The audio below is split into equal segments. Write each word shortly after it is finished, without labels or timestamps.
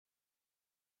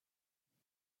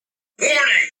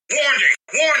Warning! Warning!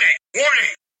 Warning! Warning!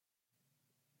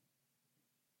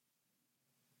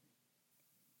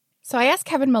 So I asked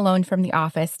Kevin Malone from The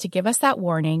Office to give us that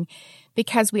warning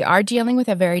because we are dealing with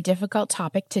a very difficult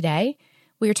topic today.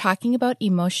 We are talking about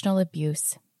emotional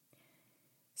abuse.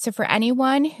 So for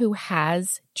anyone who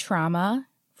has trauma,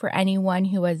 for anyone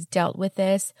who has dealt with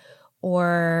this,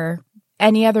 or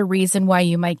any other reason why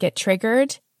you might get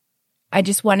triggered, I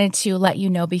just wanted to let you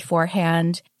know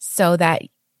beforehand so that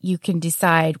you can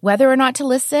decide whether or not to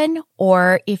listen,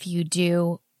 or if you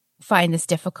do find this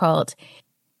difficult,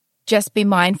 just be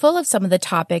mindful of some of the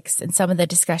topics and some of the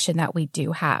discussion that we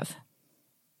do have.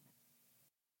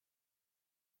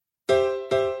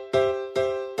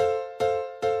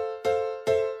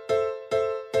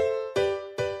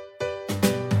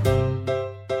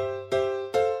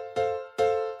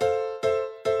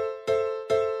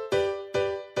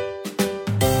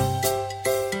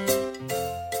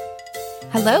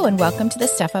 Hello and welcome to the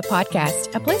Stuff Up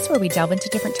Podcast, a place where we delve into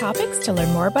different topics to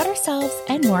learn more about ourselves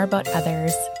and more about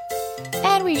others.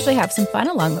 And we usually have some fun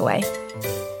along the way.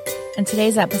 In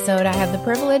today's episode, I have the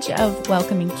privilege of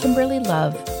welcoming Kimberly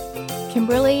Love.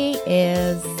 Kimberly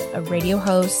is a radio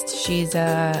host. She's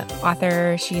an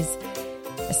author. She's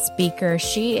a speaker.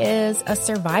 She is a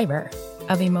survivor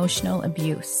of emotional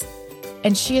abuse.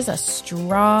 And she is a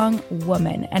strong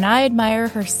woman. And I admire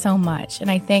her so much.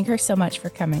 And I thank her so much for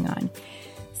coming on.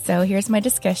 So here's my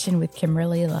discussion with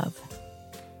Kimberly Love.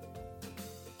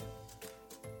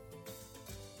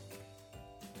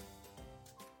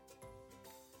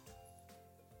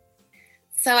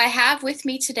 So I have with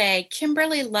me today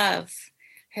Kimberly Love,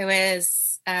 who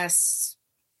is a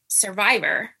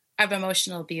survivor of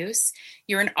emotional abuse.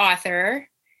 You're an author.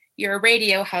 You're a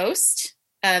radio host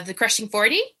of The Crushing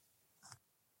 40.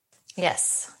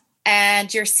 Yes.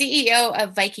 And you're CEO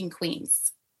of Viking Queens.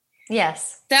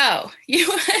 Yes. So you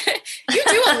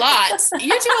do a lot.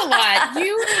 You do a lot.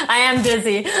 I am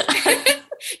busy.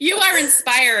 You are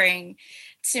inspiring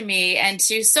to me and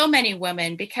to so many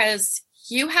women because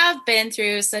you have been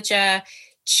through such a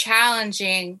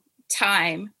challenging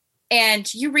time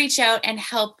and you reach out and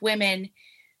help women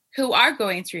who are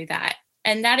going through that.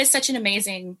 And that is an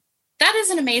amazing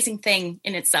thing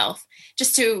in itself,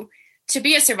 just to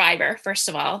be a survivor, first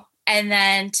of all, and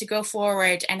then to go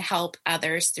forward and help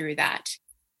others through that.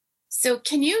 So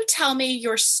can you tell me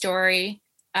your story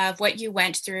of what you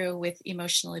went through with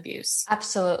emotional abuse?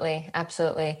 Absolutely.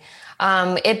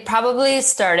 It probably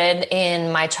started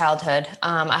in my childhood.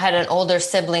 I had an older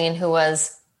sibling who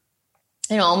was,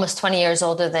 almost 20 years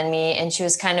older than me. And she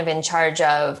was kind of in charge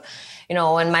of,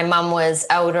 when my mom was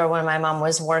out or when my mom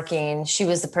was working, she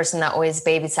was the person that always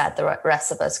babysat the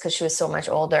rest of us because she was so much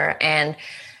older. And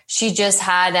she just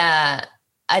had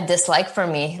a dislike for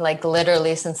me, like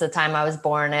literally since the time I was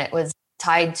born. It was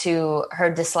tied to her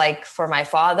dislike for my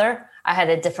father. I had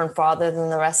a different father than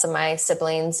the rest of my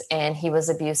siblings, and he was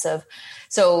abusive.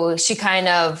 So she kind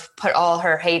of put all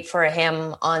her hate for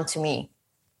him onto me.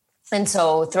 And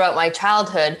so throughout my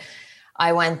childhood,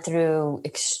 I went through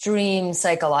extreme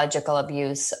psychological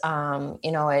abuse.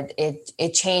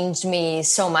 It changed me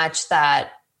so much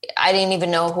that I didn't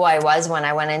even know who I was when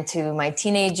I went into my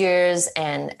teenage years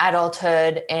and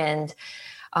adulthood. And,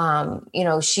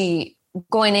 she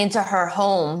going into her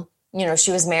home,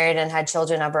 she was married and had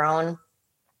children of her own.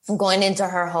 Going into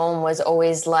her home was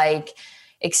always like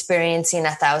experiencing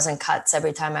 1,000 cuts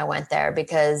every time I went there,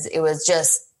 because it was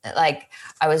just like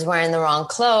I was wearing the wrong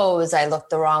clothes. I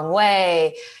looked the wrong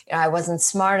way. I wasn't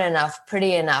smart enough,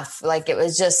 pretty enough. Like it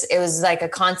was like a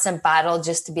constant battle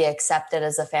just to be accepted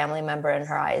as a family member in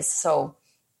her eyes. So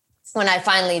when I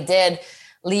finally did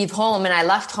leave home, and I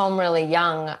left home really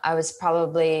young, I was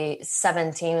probably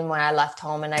 17 when I left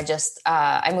home, and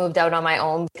I moved out on my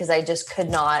own because I just could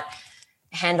not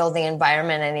handle the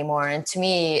environment anymore. And to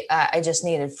me, I just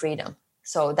needed freedom.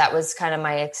 So that was kind of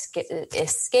my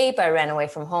escape. I ran away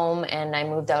from home and I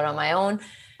moved out on my own.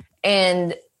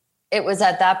 And it was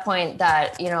at that point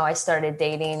that, I started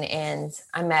dating, and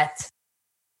I met,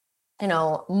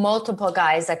 multiple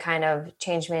guys that kind of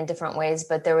changed me in different ways.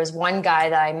 But there was one guy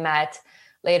that I met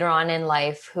later on in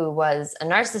life who was a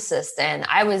narcissist, and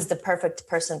I was the perfect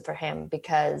person for him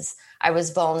because I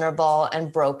was vulnerable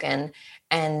and broken.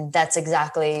 And that's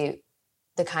exactly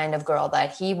the kind of girl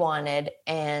that he wanted.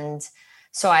 And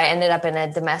so I ended up in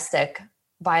a domestic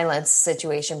violence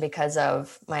situation because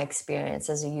of my experience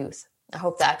as a youth. I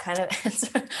hope that kind of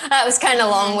answered. That was kind of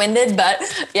long-winded, but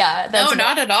yeah. No,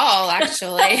 not at all,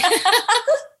 actually.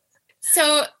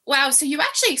 So you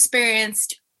actually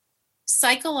experienced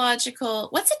psychological,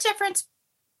 what's the difference?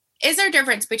 Is there a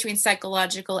difference between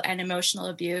psychological and emotional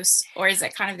abuse, or is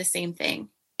it kind of the same thing?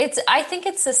 I think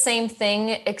it's the same thing,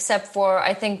 except for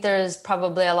I think there's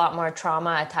probably a lot more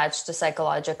trauma attached to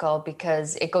psychological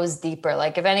because it goes deeper.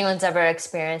 Like if anyone's ever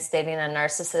experienced dating a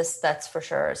narcissist, that's for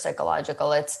sure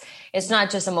psychological. It's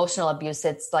not just emotional abuse.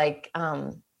 It's like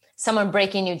someone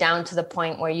breaking you down to the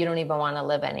point where you don't even want to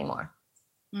live anymore.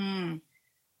 Mm.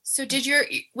 So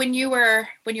when your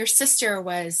sister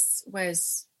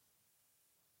was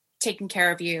taking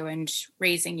care of you and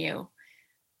raising you,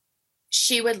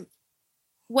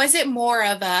 was it more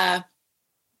of a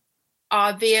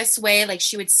obvious way, like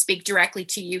she would speak directly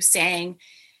to you saying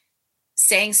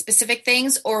specific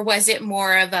things, or was it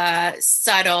more of a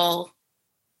subtle?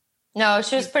 No,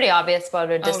 she was pretty obvious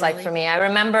about it, just like really? for me. I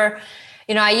remember,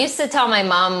 I used to tell my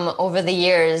mom over the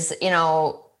years,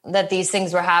 that these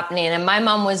things were happening. And my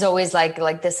mom was always like,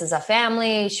 this is a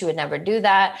family. She would never do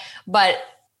that. But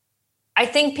I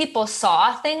think people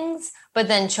saw things, but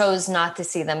then chose not to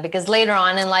see them because later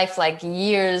on in life, like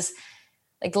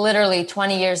literally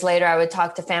 20 years later, I would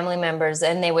talk to family members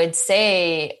and they would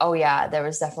say, oh yeah, there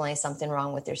was definitely something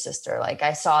wrong with your sister. Like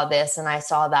I saw this and I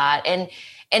saw that. And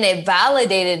it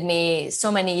validated me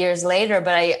so many years later,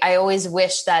 but I always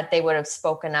wish that they would have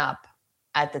spoken up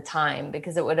at the time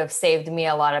because it would have saved me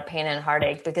a lot of pain and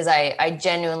heartache because I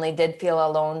genuinely did feel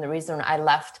alone. The reason I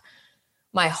left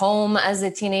my home as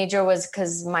a teenager was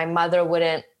because my mother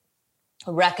wouldn't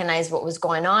recognize what was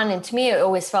going on. And to me, it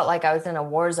always felt like I was in a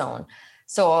war zone.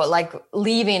 So like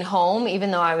leaving home,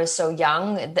 even though I was so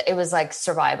young, it was like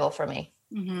survival for me.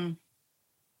 Mm-hmm.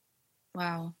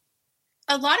 Wow.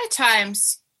 A lot of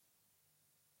times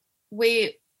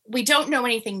we don't know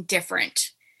anything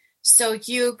different. So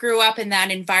you grew up in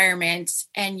that environment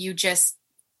and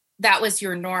that was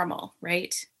your normal,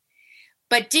 right?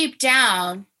 But deep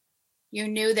down, you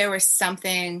knew there was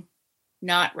something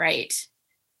not right.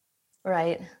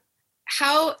 Right.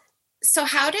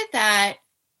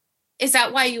 Is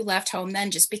that why you left home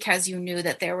then? Just because you knew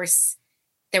that there was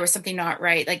something not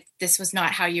right? Like this was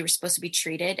not how you were supposed to be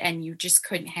treated and you just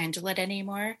couldn't handle it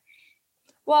anymore?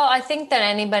 Well, I think that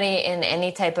anybody in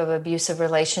any type of abusive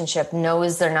relationship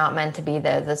knows they're not meant to be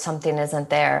there, that something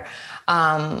isn't there.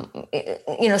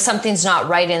 Something's not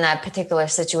right in that particular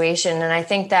situation. And I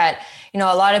think that, a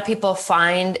lot of people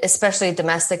find, especially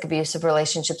domestic abusive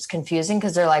relationships, confusing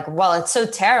because they're like, well, it's so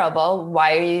terrible.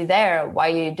 Why are you there?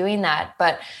 Why are you doing that?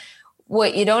 But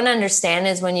what you don't understand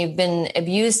is when you've been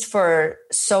abused for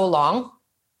so long,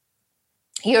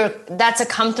 that's a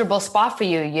comfortable spot for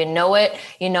you. You know it,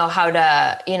 you know how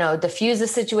to, diffuse the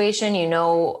situation,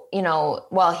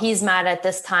 well, he's mad at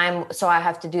this time, so I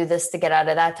have to do this to get out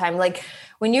of that time. Like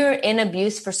when you're in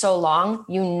abuse for so long,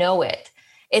 you know it.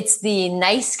 It's the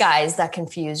nice guys that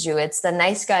confuse you. It's the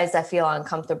nice guys that feel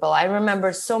uncomfortable. I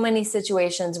remember so many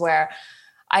situations where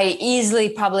I easily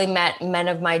probably met men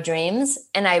of my dreams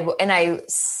and I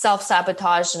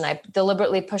self-sabotaged and I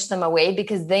deliberately pushed them away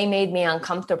because they made me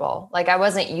uncomfortable. Like I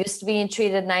wasn't used to being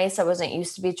treated nice. I wasn't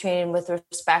used to be treated with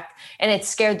respect and it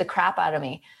scared the crap out of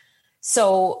me.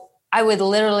 So I would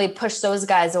literally push those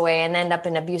guys away and end up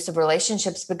in abusive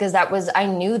relationships because I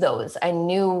knew those. I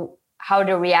knew how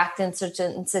to react in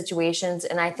certain situations.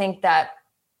 And I think that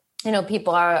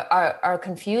people are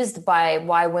confused by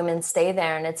why women stay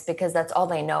there. And it's because that's all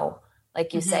they know.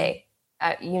 Like you say,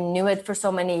 you knew it for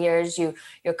so many years.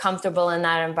 You're comfortable in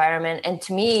that environment. And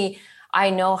to me, I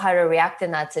know how to react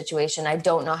in that situation. I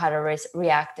don't know how to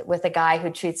react with a guy who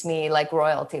treats me like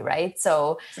royalty. Right.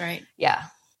 So, right. Yeah.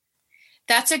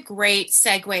 That's a great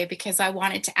segue because I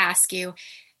wanted to ask you,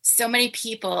 so many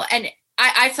people, and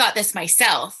I thought this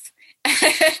myself,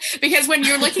 because when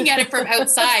you're looking at it from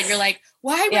outside, you're like,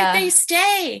 why would they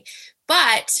stay?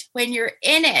 But when you're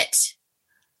in it,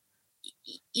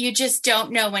 you just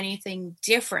don't know anything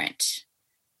different.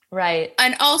 Right.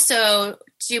 And also,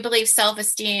 do you believe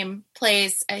self-esteem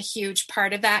plays a huge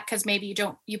part of that? Because maybe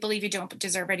you believe you don't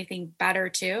deserve anything better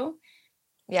too?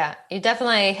 Yeah, you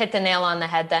definitely hit the nail on the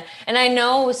head then. And I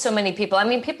know so many people,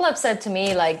 people have said to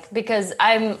me, like, because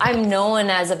I'm known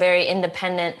as a very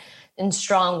independent and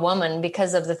strong woman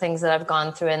because of the things that I've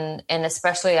gone through. And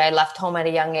especially I left home at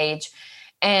a young age.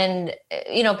 And,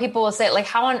 people will say like,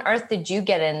 how on earth did you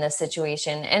get in this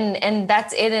situation? And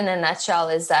that's it in a nutshell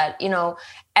is that,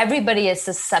 everybody is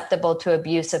susceptible to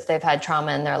abuse if they've had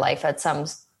trauma in their life at some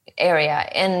area.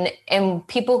 And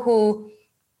people who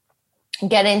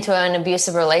get into an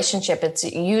abusive relationship, it's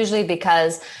usually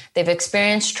because they've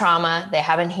experienced trauma, they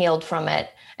haven't healed from it.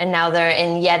 And now they're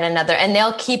in yet another, and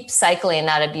they'll keep cycling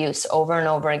that abuse over and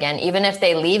over again. Even if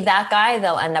they leave that guy,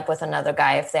 they'll end up with another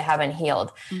guy if they haven't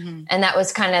healed. Mm-hmm. And that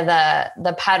was kind of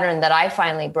the pattern that I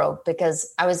finally broke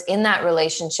because I was in that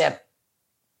relationship,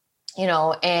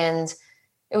 and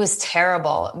It was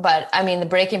terrible. But I mean, the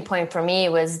breaking point for me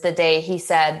was the day he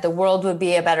said, the world would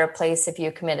be a better place if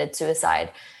you committed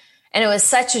suicide. And it was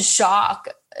such a shock.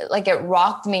 Like, it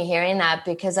rocked me hearing that,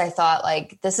 because I thought,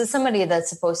 like, this is somebody that's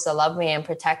supposed to love me and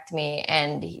protect me.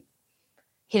 And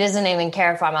he doesn't even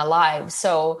care if I'm alive.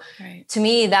 So to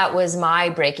me, that was my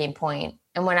breaking point.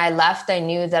 And when I left, I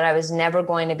knew that I was never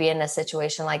going to be in a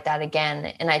situation like that again.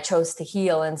 And I chose to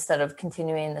heal instead of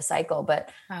continuing the cycle. But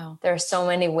there are so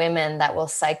many women that will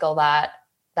cycle that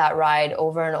ride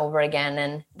over and over again.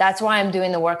 And that's why I'm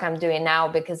doing the work I'm doing now,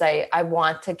 because I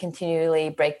want to continually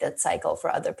break that cycle for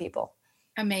other people.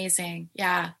 Amazing.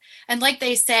 Yeah. And like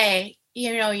they say,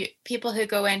 people who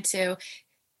go into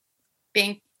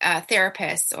being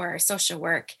therapists or social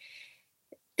work,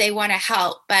 they want to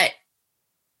help,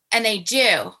 and they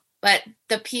do, but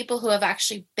the people who have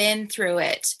actually been through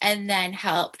it and then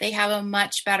help, they have a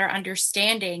much better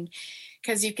understanding,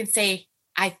 because you can say,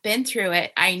 I've been through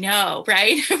it, I know,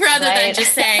 right? Rather than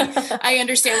just saying, I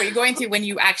understand what you're going through, when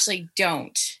you actually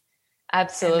don't.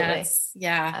 Absolutely.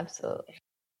 Yeah. Absolutely.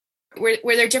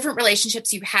 Were there different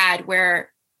relationships you had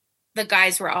where the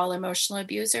guys were all emotional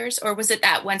abusers, or was it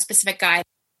that one specific guy?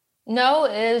 No,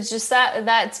 it was just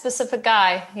that specific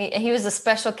guy. He was a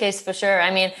special case for sure. I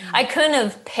mean, I couldn't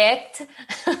have picked,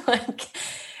 like,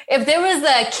 if there was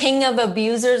a king of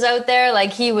abusers out there,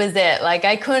 like, he was it. Like,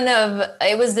 I couldn't have,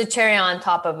 it was the cherry on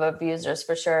top of abusers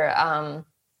for sure.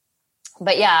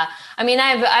 But yeah, I mean,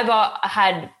 I've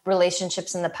had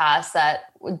relationships in the past that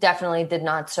definitely did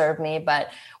not serve me,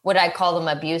 but would I call them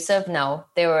abusive? No,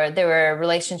 they were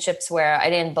relationships where I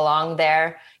didn't belong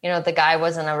there. The guy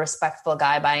wasn't a respectful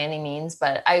guy by any means,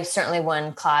 but I certainly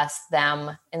wouldn't class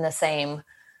them in the same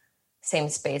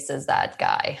space as that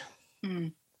guy.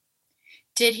 Mm.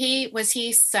 Was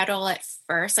he subtle at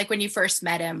first? Like, when you first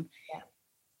met him,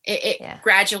 it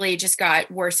gradually just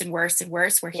got worse and worse and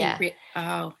worse, where he,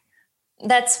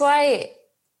 That's why,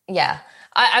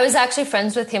 I was actually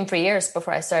friends with him for years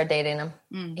before I started dating him.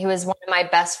 He was one of my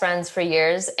best friends for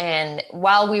years. And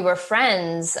while we were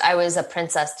friends, I was a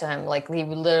princess to him. Like, he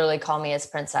would literally call me his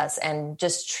princess and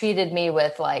just treated me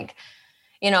with, like,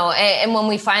 and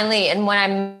when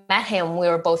I met him, we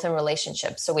were both in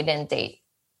relationships, so we didn't date.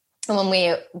 And when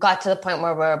we got to the point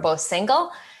where we were both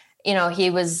single, he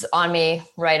was on me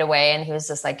right away, and he was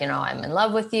just like, I'm in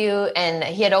love with you. And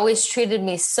he had always treated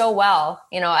me so well,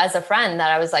 as a friend,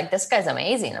 that I was like, this guy's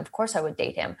amazing. Of course I would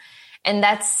date him. And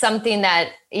that's something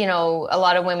that, a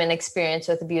lot of women experience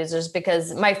with abusers,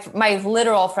 because my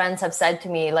literal friends have said to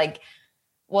me, like,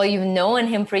 well, you've known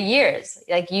him for years.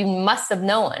 Like, you must have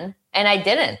known. And I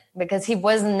didn't, because he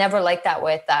was never like that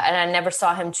with that. And I never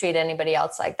saw him treat anybody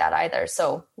else like that either.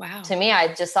 So to me,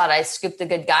 I just thought I scooped a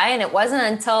good guy. And it wasn't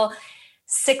until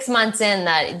 6 months in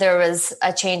that there was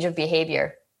a change of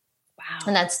behavior. Wow.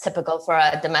 And that's typical for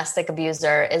a domestic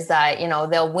abuser, is that,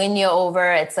 they'll win you over.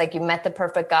 It's like you met the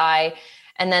perfect guy,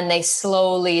 and then they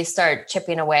slowly start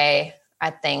chipping away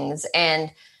at things. And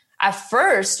at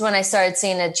first, when I started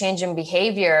seeing a change in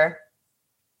behavior,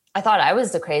 I thought I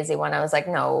was the crazy one. I was like,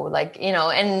 no, like,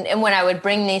 and when I would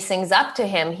bring these things up to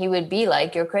him, he would be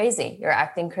like, you're crazy. You're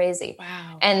acting crazy.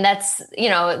 Wow. And that's,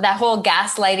 that whole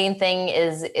gaslighting thing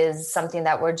is something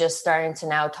that we're just starting to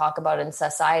now talk about in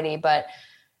society. But,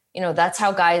 that's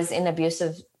how guys in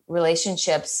abusive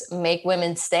relationships make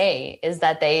women stay, is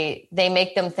that they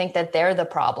make them think that they're the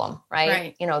problem,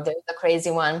 right? They're the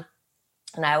crazy one.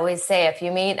 And I always say, if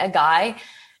you meet a guy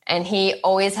and he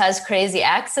always has crazy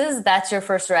exes, that's your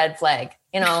first red flag.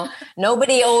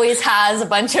 Nobody always has a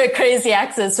bunch of crazy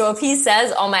exes. So if he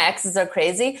says, oh, my exes are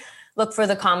crazy, look for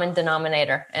the common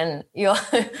denominator and you'll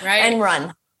and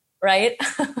run. Right.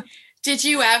 Did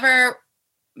you ever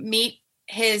meet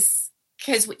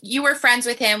because you were friends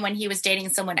with him when he was dating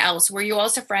someone else. Were you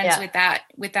also friends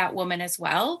with that woman as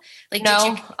well? Like,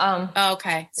 no.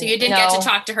 Okay. So you didn't get to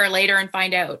talk to her later and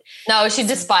find out. No, she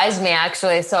despised me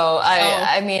actually. So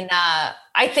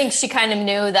I think she kind of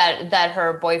knew that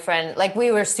her boyfriend, like, we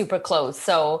were super close.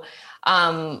 So,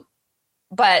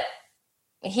 but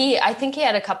I think he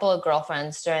had a couple of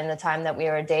girlfriends during the time that we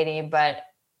were dating, but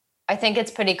I think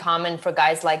it's pretty common for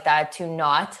guys like that to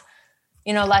not,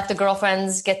 let the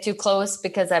girlfriends get too close,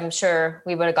 because I'm sure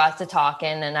we would have got to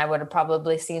talking and I would have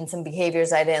probably seen some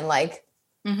behaviors I didn't like.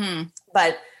 Mm-hmm.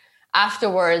 But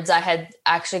afterwards, I had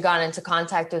actually gone into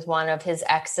contact with one of his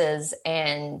exes,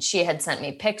 and she had sent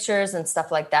me pictures and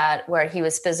stuff like that where he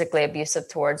was physically abusive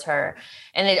towards her.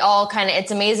 And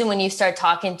it's amazing when you start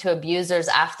talking to abusers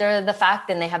after the fact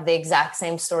and they have the exact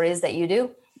same stories that you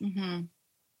do. Mm-hmm.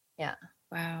 Yeah.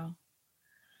 Wow.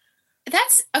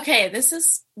 That's okay. This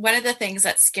is one of the things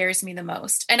that scares me the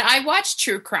most. And I watch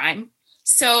true crime.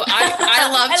 So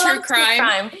I love true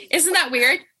crime. Isn't that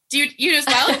weird? Do you as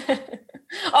well?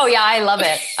 Oh yeah, I love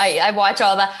it. I watch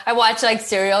all that. I watch like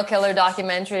serial killer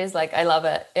documentaries. Like I love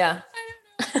it. Yeah.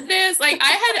 It is like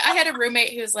I had a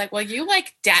roommate who was like, well, you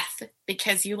like death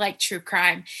because you like true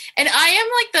crime. And I am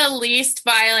like the least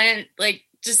violent, like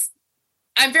just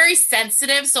I'm very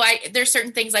sensitive. So there's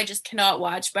certain things I just cannot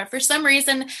watch. But for some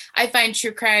reason I find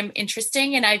true crime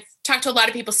interesting. And I've talked to a lot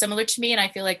of people similar to me, and I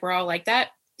feel like we're all like that.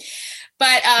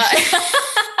 But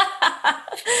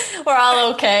we're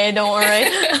all okay, don't worry.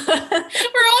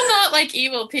 We're all not like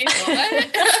evil people.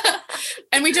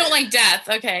 And we don't like death.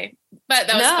 Okay. But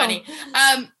that was funny.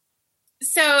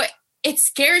 So it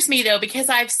scares me though, because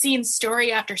I've seen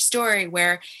story after story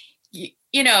where,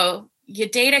 you know, you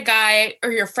date a guy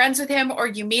or you're friends with him or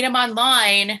you meet him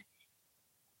online.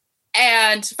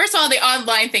 And first of all, the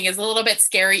online thing is a little bit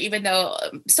scary, even though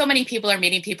so many people are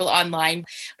meeting people online.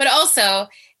 But also,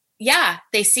 yeah,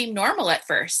 they seem normal at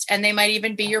first, and they might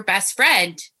even be your best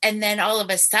friend. And then all of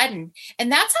a sudden,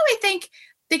 and that's how I think,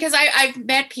 because I've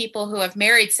met people who have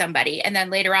married somebody, and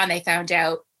then later on they found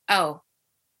out, oh,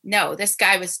 no, this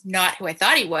guy was not who I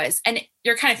thought he was. And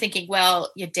you're kind of thinking,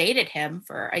 well, you dated him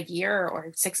for a year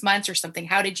or 6 months or something.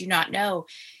 How did you not know?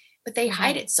 But they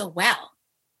hide it so well.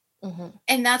 Mm-hmm.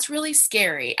 And that's really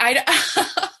scary.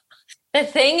 The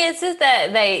thing is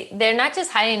that they're not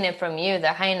just hiding it from you,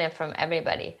 they're hiding it from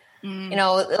everybody. You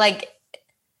know, like,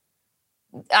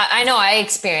 I know I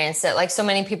experienced it. Like so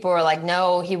many people were like,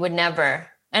 no, he would never.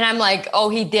 And I'm like, oh,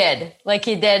 he did. Like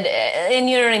he did. And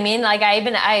you know what I mean? Like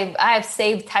I have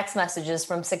saved text messages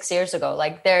from 6 years ago.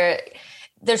 Like they're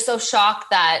so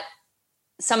shocked that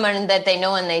someone that they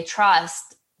know and they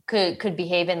trust could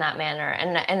behave in that manner.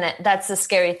 And that's the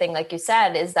scary thing. Like you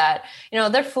said, is that, you know,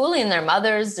 they're fooling their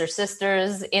mothers, their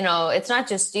sisters, you know, it's not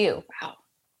just you. Wow.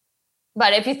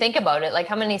 But if you think about it, like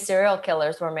how many serial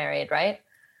killers were married, right?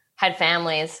 Had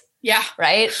families. Yeah.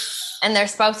 Right? And their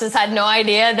spouses had no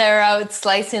idea they're out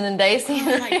slicing and dicing.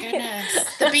 Oh my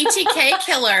goodness. The BTK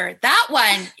killer, that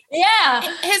one. Yeah.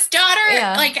 His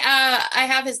daughter, like I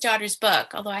have his daughter's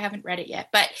book, although I haven't read it yet,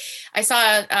 but I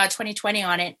saw 2020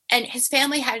 on it, and his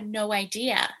family had no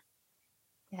idea.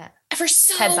 Yeah. For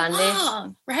so Ted Bundy.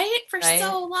 long, right? For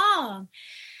so long.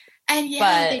 And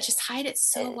they just hide it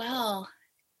so well.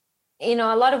 You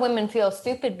know, a lot of women feel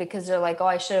stupid because they're like, oh,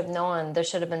 I should have known. There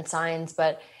should have been signs,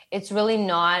 but it's really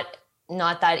not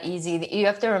that easy. You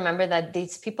have to remember that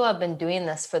these people have been doing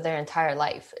this for their entire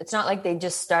life. It's not like they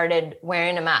just started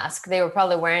wearing a mask. They were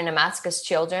probably wearing a mask as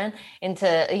children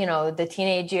into, you know, the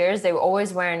teenage years. They were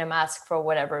always wearing a mask for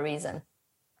whatever reason.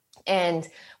 And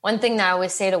one thing that I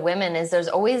always say to women is there's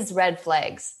always red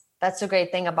flags. That's the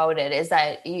great thing about it, is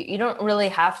that you don't really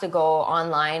have to go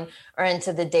online or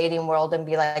into the dating world and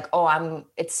be like, oh,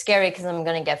 it's scary because I'm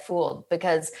going to get fooled,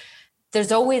 because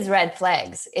there's always red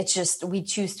flags. It's just, we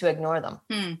choose to ignore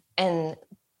them. And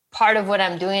part of what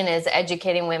I'm doing is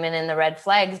educating women in the red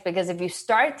flags, because if you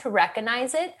start to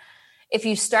recognize it, if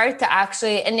you start to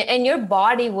actually, and your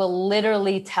body will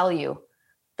literally tell you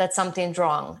that something's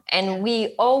wrong. And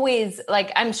we always,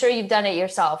 like, I'm sure you've done it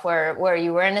yourself, where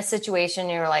you were in a situation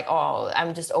and you're like, oh,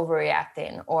 I'm just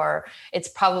overreacting, or it's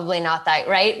probably not that,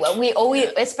 right? Well, we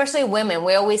always, especially women,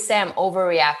 we always say I'm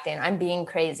overreacting, I'm being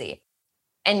crazy.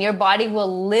 And your body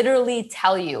will literally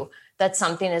tell you that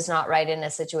something is not right in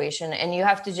a situation. And you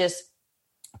have to just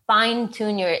fine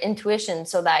tune your intuition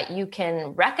so that you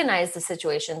can recognize the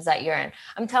situations that you're in.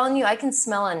 I'm telling you, I can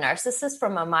smell a narcissist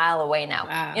from a mile away now.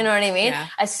 Wow. You know what I mean? Yeah.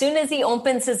 As soon as he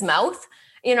opens his mouth,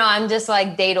 you know, I'm just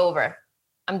like, date over.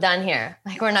 I'm done here.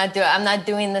 Like I'm not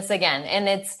doing this again. And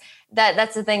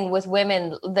that's the thing with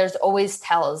women. There's always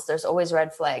tells, there's always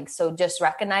red flags. So just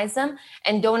recognize them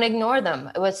and don't ignore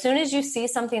them. As soon as you see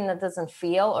something that doesn't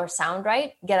feel or sound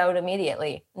right, get out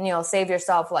immediately. And you'll save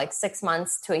yourself like 6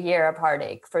 months to a year of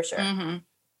heartache for sure. Mm-hmm.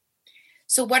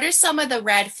 So what are some of the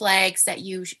red flags that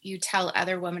you tell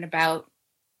other women about?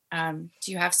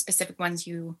 Do you have specific ones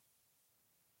you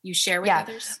share with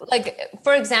others? Like,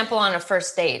 for example, on a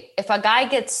first date, if a guy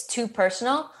gets too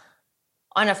personal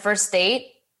on a first date,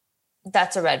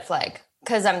 that's a red flag,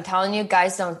 because I'm telling you,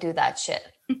 guys don't do that shit.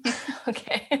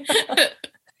 Okay.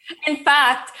 In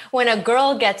fact, when a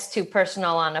girl gets too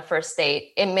personal on a first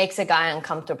date, it makes a guy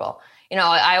uncomfortable. You know,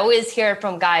 I always hear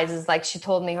from guys, is like, she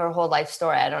told me her whole life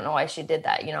story. I don't know why she did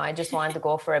that. You know, I just wanted to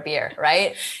go for a beer,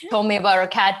 right? Told me about her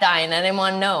cat dying. I didn't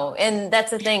want to know. And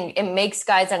that's the thing. It makes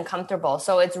guys uncomfortable.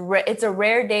 So it's a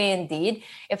rare day indeed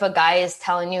if a guy is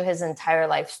telling you his entire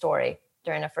life story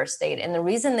during a first date. And the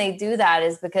reason they do that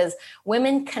is because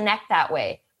women connect that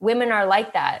way. Women are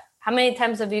like that. How many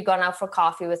times have you gone out for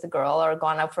coffee with a girl or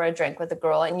gone out for a drink with a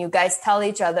girl and you guys tell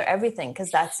each other everything?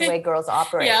 Because that's the way girls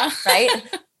operate, right?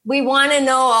 We want to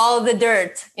know all the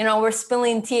dirt. We're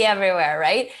spilling tea everywhere,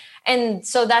 right? And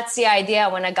so that's the idea.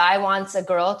 When a guy wants a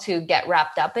girl to get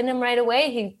wrapped up in him right away,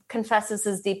 he confesses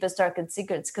his deepest, darkest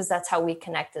secrets, because that's how we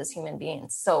connect as human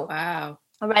beings. So wow.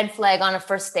 A red flag on a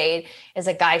first date is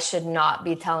a guy should not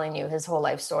be telling you his whole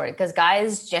life story, because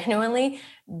guys genuinely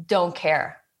don't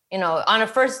care. On a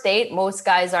first date, most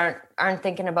guys aren't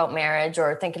thinking about marriage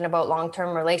or thinking about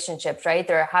long-term relationships, right?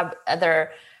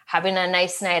 They're having a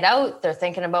nice night out. They're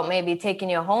thinking about maybe taking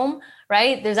you home,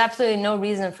 right? There's absolutely no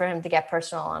reason for him to get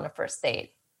personal on a first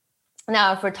date.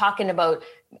 Now, if we're talking about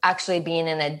actually being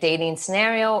in a dating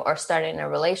scenario or starting a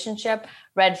relationship,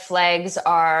 red flags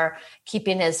are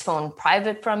keeping his phone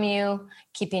private from you,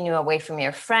 keeping you away from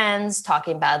your friends,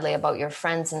 talking badly about your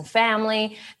friends and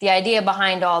family. The idea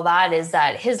behind all that is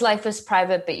that his life is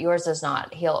private, but yours is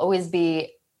not. He'll always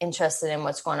be interested in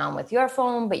what's going on with your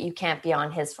phone, but you can't be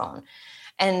on his phone.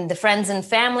 And the friends and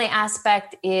family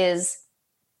aspect is,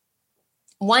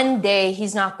 one day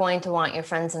he's not going to want your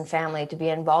friends and family to be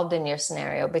involved in your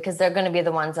scenario, because they're going to be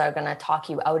the ones that are going to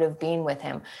talk you out of being with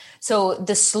him. So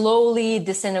the slowly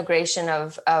disintegration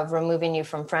of removing you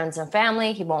from friends and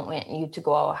family, he won't want you to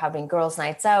go out having girls'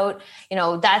 nights out.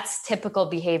 That's typical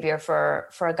behavior for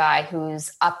a guy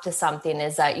who's up to something,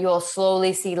 is that you'll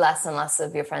slowly see less and less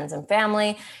of your friends and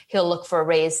family. He'll look for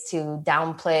ways to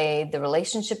downplay the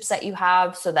relationships that you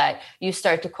have, so that you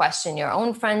start to question your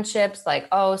own friendships, like,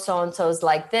 oh, so-and-so's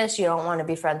like this, you don't want to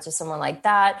be friends with someone like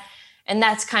that. And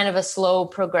that's kind of a slow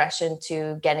progression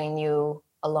to getting you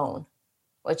alone,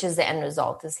 which is the end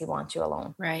result, is he wants you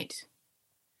alone. Right.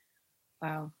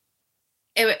 Wow.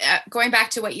 Going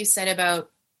back to what you said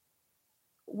about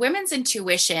women's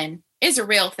intuition is a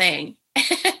real thing.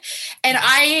 And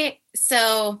I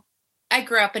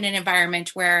grew up in an environment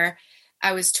where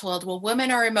I was told, well,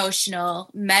 women are emotional,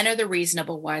 men are the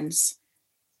reasonable ones.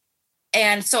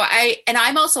 And so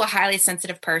I'm also a highly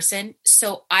sensitive person.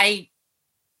 So I've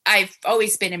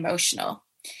always been emotional.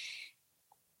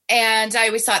 And I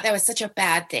always thought that was such a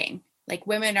bad thing. Like,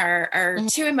 women are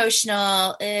too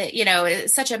emotional,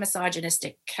 it's such a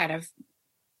misogynistic kind of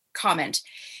comment.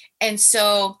 And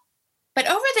so, but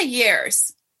over the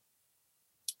years,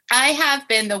 I have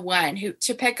been the one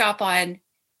to pick up on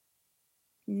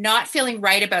not feeling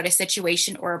right about a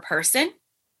situation or a person.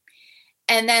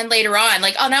 And then later on,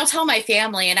 like, I'll now tell my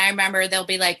family, and I remember they'll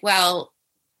be like, well,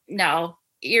 no,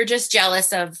 you're just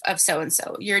jealous of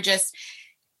so-and-so.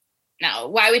 No,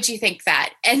 why would you think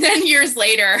that? And then years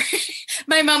later,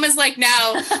 my mom is like, no,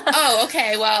 oh,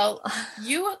 okay, well,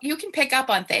 you can pick up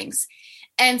on things.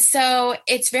 And so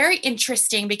it's very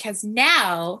interesting, because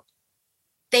now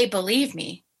they believe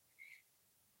me.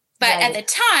 But right. At the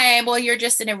time, well, you're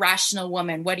just an irrational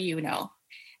woman. What do you know?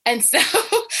 And so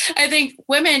I think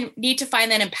women need to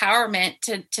find that empowerment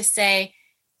to say,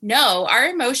 no, our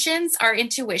emotions, our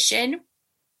intuition,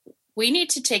 we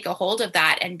need to take a hold of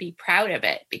that and be proud of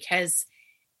it, because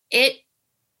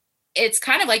it's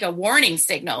kind of like a warning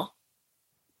signal,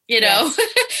 yes.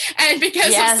 And because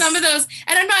yes. of some of those,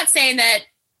 and I'm not saying that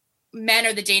men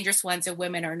are the dangerous ones and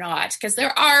women are not, because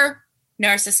there are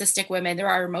narcissistic women, there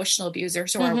are emotional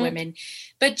abusers who are women,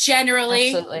 but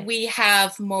generally Absolutely.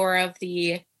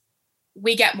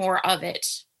 We get more of it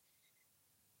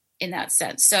in that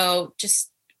sense. So just,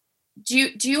 do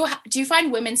you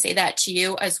find women say that to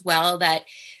you as well, that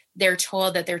they're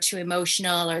told that they're too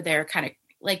emotional, or they're kind of,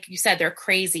 like you said, they're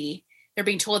crazy. They're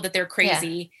being told that they're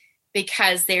crazy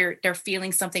because they're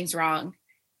feeling something's wrong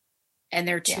and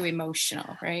they're too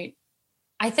emotional, right?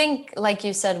 I think, like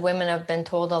you said, women have been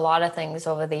told a lot of things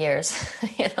over the years.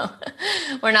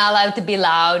 We're not allowed to be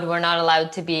loud. We're not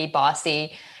allowed to be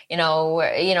bossy,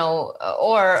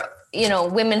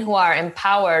 women who are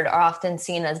empowered are often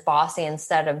seen as bossy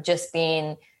instead of just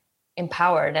being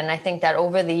empowered. And I think that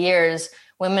over the years,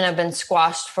 women have been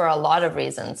squashed for a lot of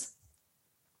reasons.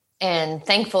 And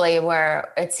thankfully,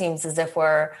 where it seems as if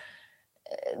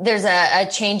there's a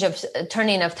change of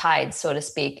turning of tides, so to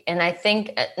speak. And I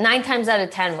think 9 times out of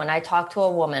 10, when I talk to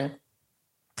a woman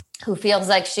who feels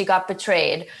like she got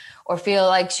betrayed, or feel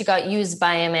like she got used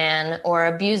by a man or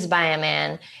abused by a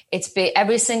man,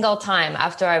 every single time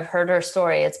after I've heard her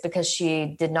story, it's because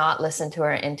she did not listen to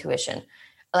her intuition.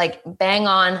 Like, bang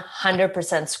on,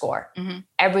 100% score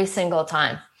every single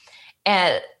time.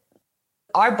 And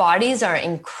our bodies are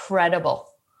incredible.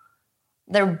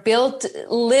 They're built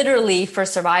literally for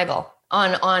survival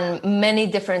on many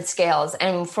different scales.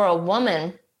 And for a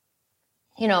woman,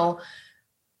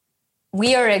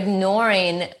 we are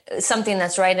ignoring something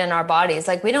that's right in our bodies.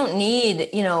 Like we don't need,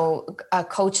 a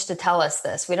coach to tell us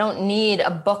this. We don't need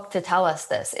a book to tell us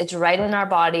this. It's right in our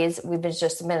bodies. We've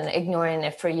just been ignoring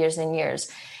it for years and years.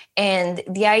 And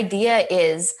the idea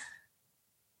is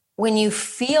when you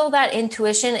feel that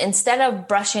intuition, instead of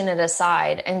brushing it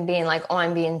aside and being like, oh,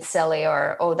 I'm being silly,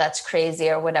 or, oh, that's crazy,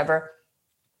 or whatever.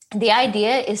 The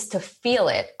idea is to feel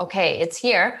it. Okay, it's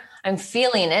here. I'm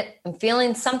feeling it. I'm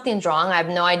feeling something's wrong. I have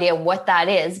no idea what that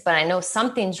is, but I know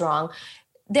something's wrong.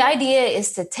 The idea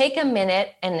is to take a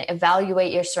minute and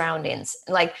evaluate your surroundings.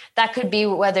 Like that could be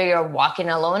whether you're walking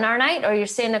alone at night or you're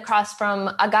sitting across from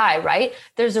a guy, right?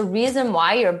 There's a reason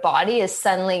why your body is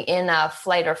suddenly in a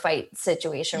flight or fight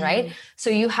situation, right? So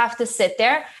you have to sit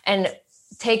there and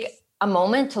take a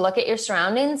moment to look at your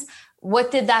surroundings.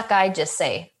 What did that guy just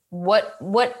say? What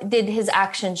did his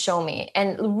action show me?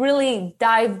 And really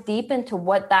dive deep into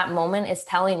what that moment is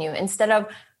telling you instead of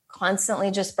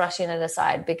constantly just brushing it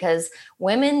aside, because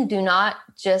women do not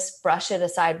just brush it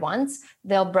aside once.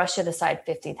 They'll brush it aside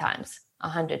 50 times,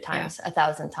 100 times,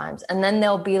 1,000 times. And then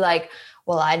they'll be like,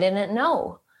 well, I didn't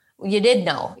know. You did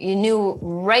know. You knew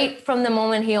right from the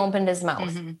moment he opened his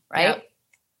mouth, right? Yep.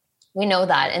 We know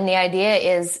that. And the idea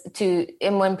is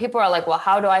and when people are like, well,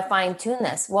 how do I fine tune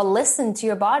this? Well, listen to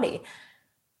your body.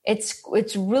 It's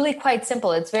really quite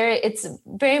simple. It's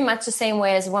very much the same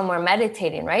way as when we're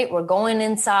meditating, right? We're going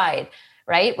inside,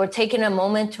 right? We're taking a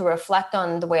moment to reflect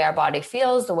on the way our body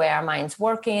feels, the way our mind's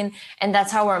working. And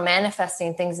that's how we're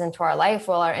manifesting things into our life.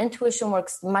 Well, our intuition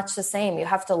works much the same. You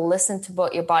have to listen to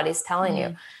what your body's telling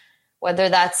you. Whether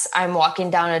that's I'm walking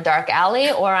down a dark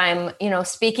alley or I'm,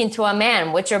 speaking to a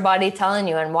man, what's your body telling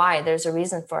you and why? There's a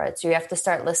reason for it. So you have to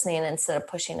start listening instead of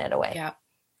pushing it away. Yeah.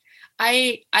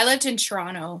 I lived in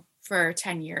Toronto for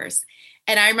 10 years.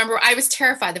 And I remember I was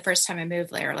terrified the first time I moved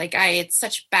there. Like I had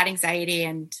such bad anxiety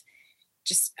and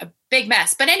just a big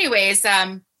mess. But anyways,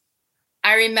 I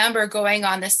remember going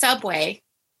on the subway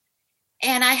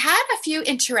and I had a few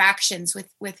interactions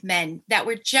with men that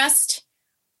were just,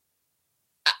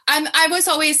 I was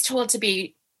always told to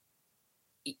be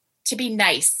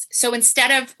nice. So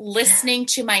instead of listening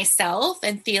to myself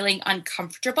and feeling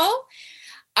uncomfortable,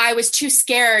 I was too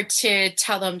scared to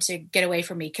tell them to get away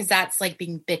from me because that's like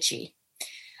being bitchy.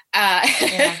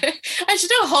 I should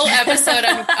do a whole episode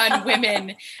on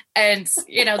women and,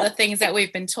 the things that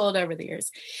we've been told over the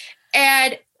years.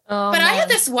 I had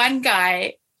this one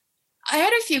guy, I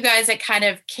had a few guys that kind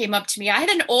of came up to me. I had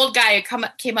an old guy who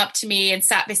came up to me and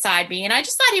sat beside me. And I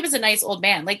just thought he was a nice old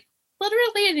man, like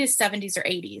literally in his 70s or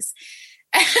 80s.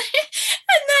 And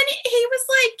then he was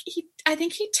like, I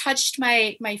think he touched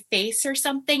my face or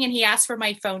something. And he asked for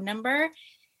my phone number.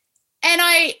 And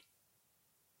I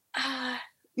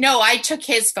took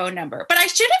his phone number, but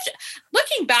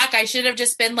looking back, I should have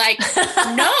just been like,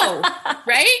 no,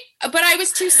 right? But I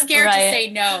was too scared to say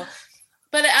no.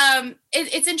 But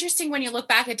it's interesting when you look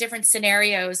back at different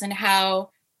scenarios and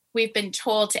how we've been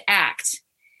told to act.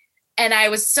 And I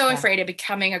was so afraid of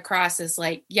becoming across as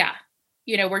like,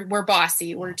 we're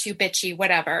bossy, we're too bitchy,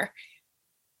 whatever.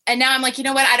 And now I'm like, you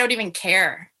know what? I don't even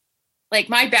care. Like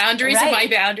my boundaries are my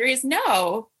boundaries.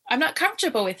 No, I'm not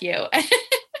comfortable with you.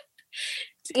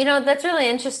 That's really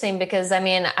interesting because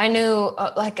I knew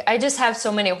I just have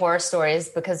so many horror stories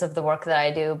because of the work that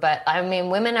I do. But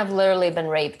women have literally been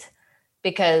raped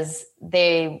because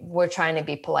they were trying to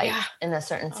be polite in a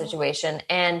certain situation.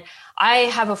 And I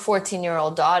have a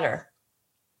 14-year-old daughter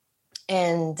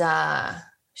and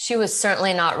she was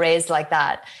certainly not raised like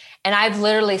that. And I've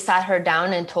literally sat her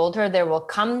down and told her there will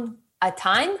come a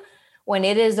time when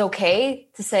it is okay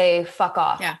to say, fuck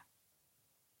off. Yeah.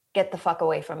 Get the fuck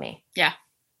away from me. Yeah.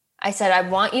 I said, I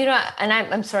want you to, and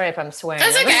I'm sorry if I'm swearing.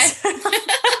 That's okay.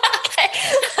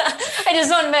 I just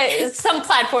want to make some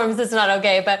platforms it's not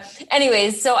okay. But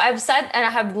anyways, so I've sat and I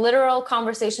have literal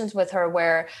conversations with her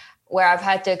where I've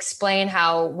had to explain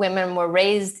how women were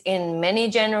raised in many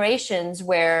generations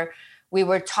where we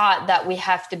were taught that we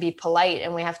have to be polite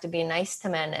and we have to be nice to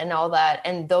men and all that.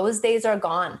 And those days are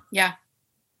gone. Yeah.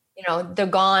 They're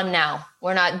gone now.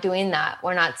 We're not doing that.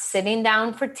 We're not sitting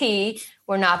down for tea.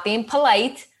 We're not being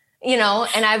polite.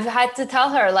 And I've had to tell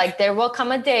her, like, there will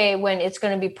come a day when it's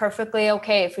going to be perfectly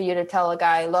okay for you to tell a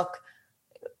guy, look,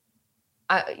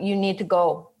 you need to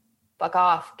go, fuck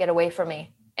off, get away from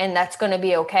me. And that's going to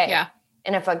be okay. Yeah.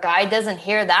 And if a guy doesn't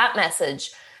hear that message,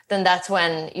 then that's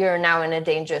when you're now in a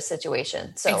dangerous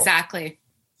situation. So exactly.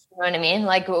 You know what I mean?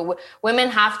 Like women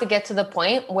have to get to the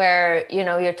point where,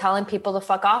 you're telling people to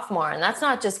fuck off more. And that's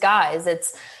not just guys.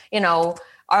 It's,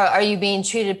 Are you being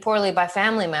treated poorly by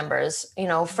family members,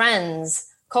 friends,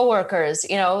 coworkers,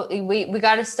 we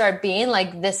got to start being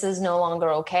like, this is no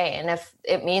longer okay. And if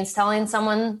it means telling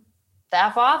someone the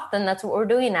F off, then that's what we're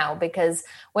doing now, because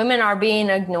women are being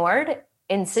ignored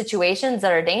in situations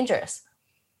that are dangerous.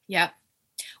 Yeah.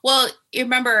 Well, you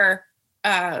remember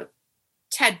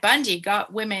Ted Bundy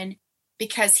got women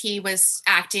because he was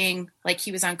acting like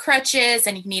he was on crutches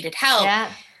and he needed help.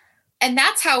 Yeah. And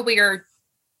that's how a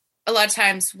lot of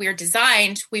times we're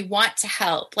designed. We want to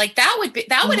help. Like I would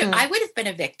have been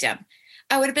a victim.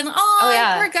 I would have been like,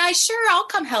 poor guy. Sure. I'll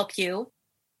come help you.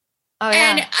 Oh,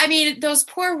 yeah. And I mean, those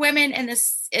poor women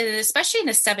especially in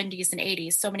the 70s and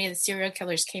 80s, so many of the serial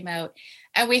killers came out,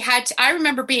 and I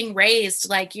remember being raised,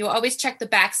 like, you always check the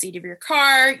back seat of your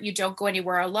car. You don't go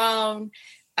anywhere alone.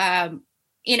 If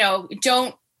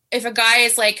a guy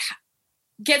is like,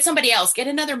 get somebody else, get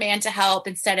another man to help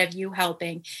instead of you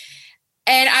helping.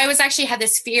 And I was actually had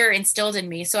this fear instilled in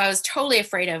me. So I was totally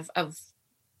afraid of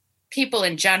people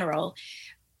in general,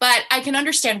 but I can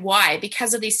understand why,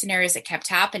 because of these scenarios that kept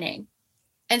happening.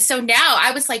 And so now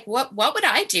I was like, what would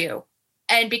I do?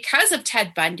 And because of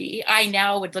Ted Bundy, I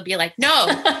now would be like, no,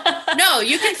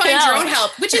 you can find your own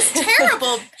help, which is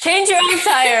terrible. Change your own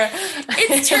tire.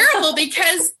 It's terrible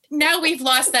because now we've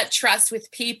lost that trust with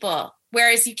people.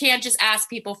 Whereas you can't just ask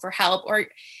people for help, or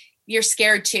you're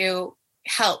scared to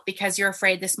help because you're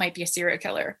afraid this might be a serial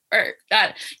killer or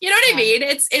that. You know what I mean?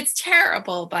 It's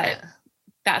terrible, but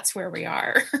that's where we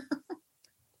are.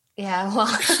 Yeah. Well,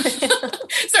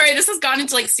 sorry, this has gone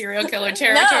into like serial killer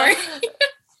territory. No.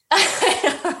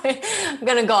 I'm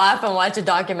going to go off and watch a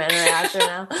documentary after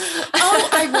now.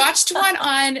 I watched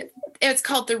one it's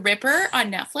called The Ripper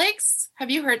on Netflix.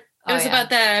 Have you heard? It was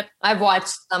about I've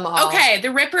watched them all. Okay.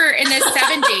 The Ripper in the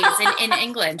 70s in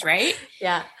England, right?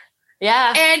 Yeah.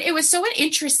 Yeah. And it was so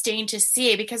interesting to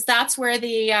see, because that's where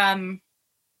the,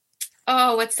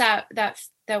 what's that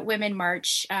women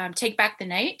march, Take Back the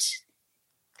Night.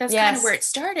 That's kind of where it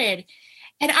started.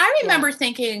 And I remember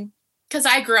thinking, because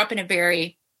I grew up in a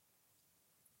very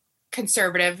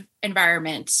conservative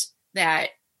environment that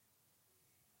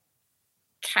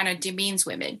kind of demeans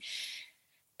women.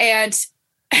 And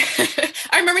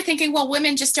I remember thinking, well,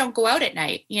 women just don't go out at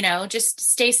night, just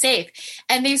stay safe.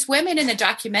 And these women in the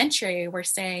documentary were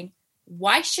saying,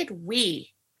 why should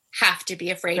we have to be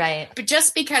afraid? Right. But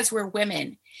just because we're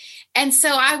women. And so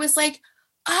I was like,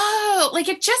 oh, like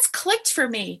it just clicked for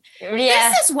me. Yeah.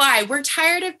 This is why we're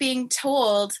tired of being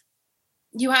told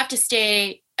you have to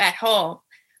stay at home.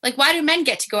 Like, why do men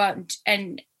get to go out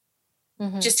and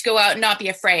just go out and not be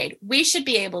afraid? We should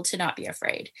be able to not be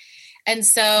afraid. And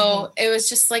so it was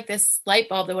just like this light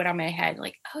bulb that went on my head.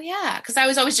 Like, oh yeah. Cause I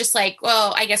was always just like,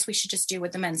 well, I guess we should just do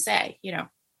what the men say, Yeah.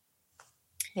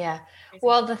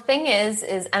 Well, the thing is,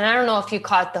 and I don't know if you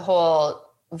caught the whole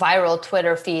viral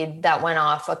Twitter feed that went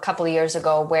off a couple of years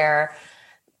ago, where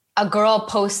a girl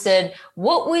posted,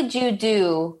 what would you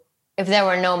do if there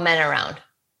were no men around?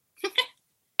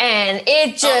 And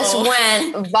it just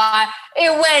went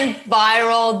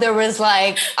viral. There was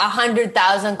like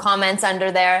 100,000 comments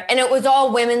under there. And it was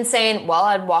all women saying, well,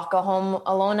 I'd walk home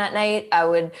alone at night. I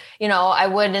would, I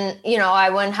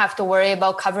wouldn't have to worry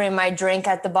about covering my drink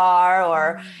at the bar,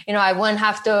 or, I wouldn't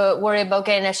have to worry about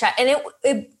getting a shot.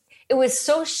 And it was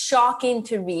so shocking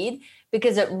to read,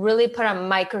 because it really put a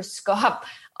microscope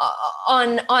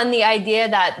on the idea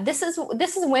that this is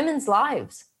women's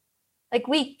lives. Like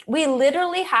we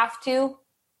literally have to,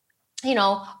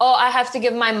 I have to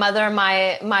give my mother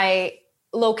my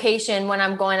location when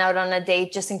I'm going out on a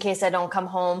date, just in case I don't come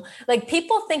home. Like,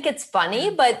 people think it's funny,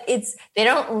 but they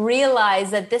don't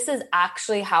realize that this is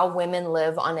actually how women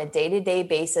live on a day-to-day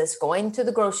basis, going to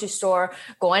the grocery store,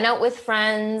 going out with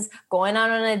friends, going out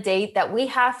on a date, that we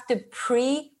have to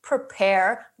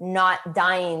prepare not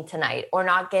dying tonight or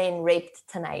not getting raped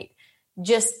tonight.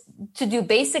 Just to do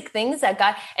basic things and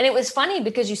it was funny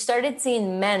because you started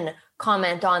seeing men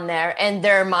comment on there and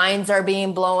their minds are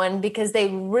being blown, because they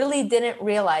really didn't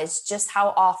realize just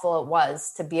how awful it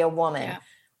was to be a woman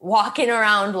walking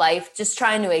around life, just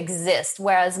trying to exist.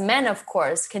 Whereas men, of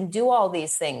course, can do all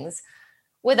these things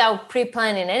without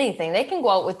pre-planning anything. They can go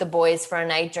out with the boys for a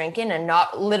night drinking and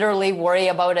not literally worry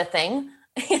about a thing.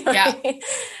 Yeah.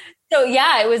 So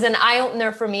it was an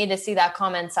eye-opener for me to see that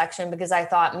comment section, because I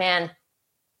thought, man,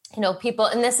 people,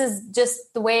 and this is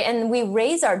just the way, and we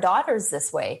raise our daughters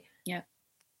this way. Yeah.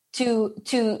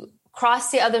 To cross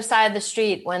the other side of the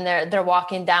street when they're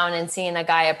walking down and seeing a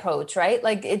guy approach, right?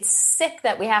 Like, it's sick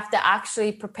that we have to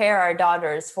actually prepare our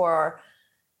daughters for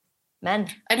men.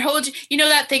 And hold,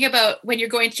 that thing about when you're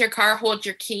going to your car, hold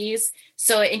your keys.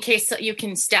 So in case you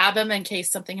can stab them in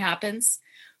case something happens.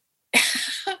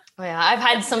 Oh, yeah, I've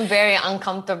had some very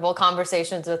uncomfortable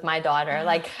conversations with my daughter.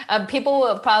 Like people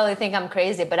will probably think I'm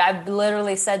crazy, but I've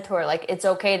literally said to her, like, it's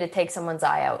okay to take someone's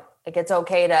eye out. Like, it's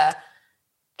okay to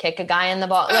kick a guy in the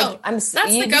ball. Oh, like that's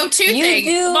the go-to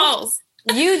thing. Balls.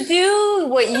 You do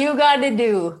what you got to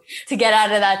do to get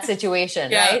out of that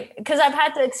situation, right? Because I've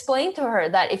had to explain to her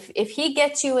that if he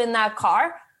gets you in that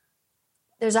car,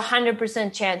 there's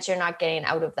 100% chance you're not getting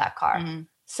out of that car. Mm-hmm.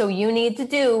 So you need to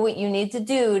do what you need to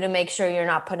do to make sure you're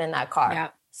not put in that car. Yeah.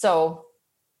 So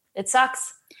it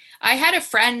sucks. I had a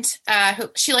friend who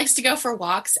she likes to go for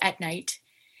walks at night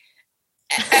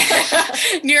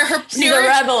near her park.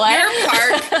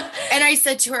 And I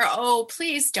said to her, "Oh,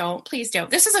 please don't.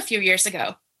 This was a few years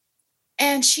ago."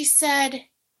 And she said,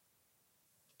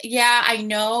 "Yeah, I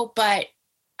know, but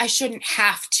I shouldn't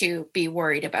have to be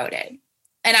worried about it."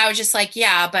 And I was just like,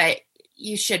 "Yeah, but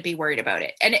you should be worried about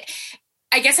it." And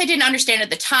I guess I didn't understand at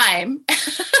the time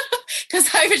because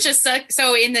I was just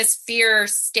so in this fear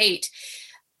state.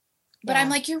 But I'm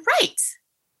like, you're right.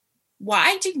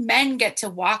 Why do men get to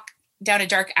walk down a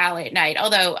dark alley at night?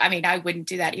 Although, I mean, I wouldn't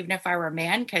do that even if I were a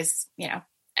man because,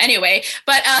 anyway.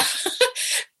 But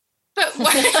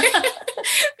why?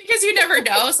 Because you never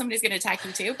know. Somebody's going to attack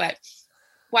you too. But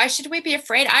why should we be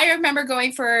afraid? I remember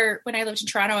when I lived in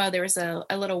Toronto, there was a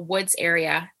little woods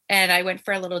area. And I went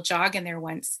for a little jog in there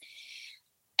once.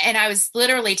 And I was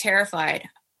literally terrified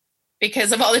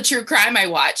because of all the true crime I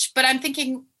watch. But I'm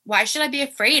thinking, why should I be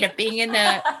afraid of being in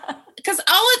the, because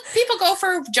people go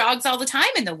for jogs all the time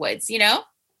in the woods, Yeah.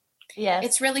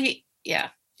 It's really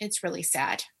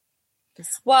sad.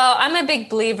 Well, I'm a big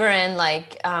believer in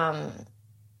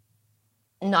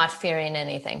not fearing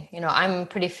anything. I'm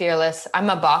pretty fearless. I'm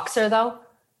a boxer though.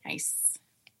 Nice.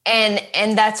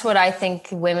 And that's what I think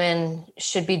women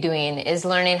should be doing is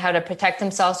learning how to protect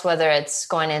themselves, whether it's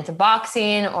going into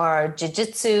boxing or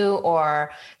jiu-jitsu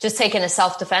or just taking a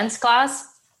self-defense class,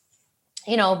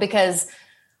 because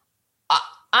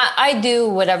I do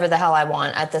whatever the hell I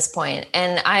want at this point.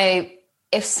 And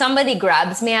if somebody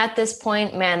grabs me at this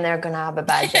point, man, they're going to have a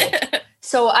bad day.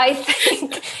 So I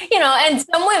think, and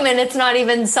some women, it's not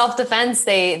even self-defense.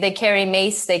 They carry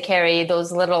mace. They carry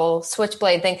those little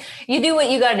switchblade thing. You do what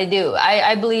you got to do.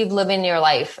 I believe living your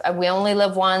life. We only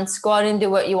live once. Go out and do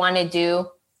what you want to do.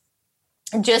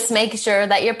 Just make sure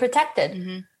that you're protected.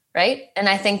 Mm-hmm. Right. And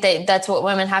I think that's what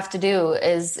women have to do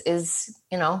is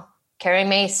carry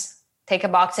mace, take a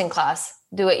boxing class,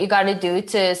 do what you got to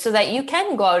do so that you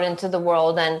can go out into the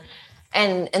world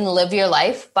and live your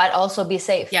life, but also be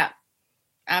safe. Yeah.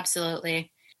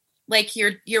 Absolutely. Like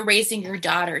you're raising your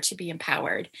daughter to be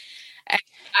empowered.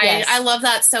 Yes. I love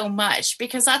that so much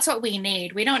because that's what we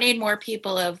need. We don't need more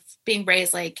people of being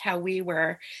raised like how we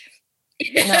were,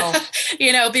 no.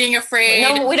 Being afraid.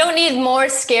 No, we don't need more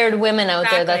scared women out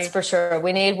there. That's for sure.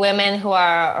 We need women who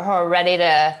are ready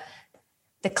to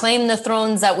claim the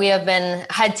thrones that we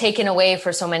had taken away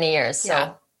for so many years. So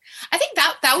yeah. I think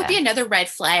that would be another red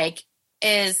flag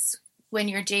is when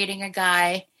you're dating a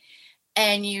guy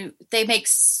and they make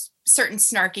certain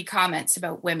snarky comments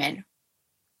about women.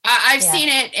 I've seen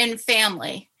it in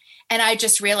family and I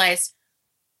just realized,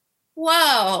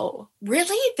 whoa,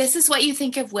 really? This is what you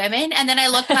think of women? And then I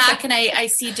look back and I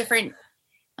see different,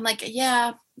 I'm like,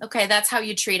 yeah, okay, that's how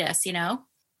you treat us, Yeah.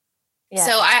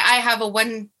 So I have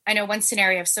one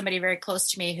scenario of somebody very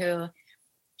close to me who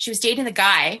she was dating the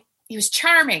guy. He was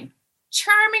charming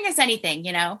as anything,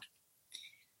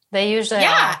 They usually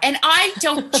are. And I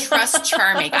don't trust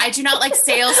charming. I do not like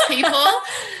salespeople.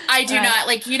 I do not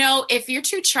like, if you're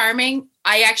too charming,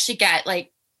 I actually get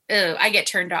I get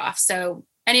turned off. So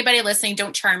anybody listening,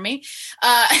 don't charm me.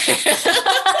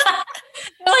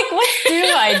 What do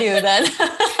I do then?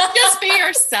 Just be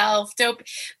yourself.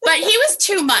 But he was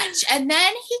too much. And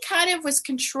then he kind of was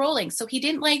controlling. So he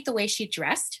didn't like the way she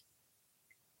dressed.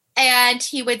 And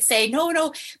he would say,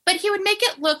 no, but he would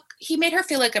he made her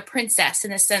feel like a princess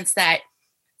in the sense that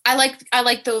I like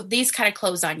these kind of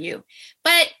clothes on you.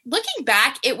 But looking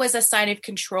back, it was a sign of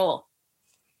control.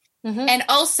 Mm-hmm. And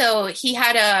also he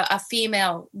had a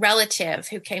female relative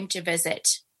who came to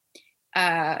visit,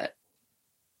 and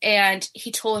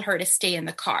he told her to stay in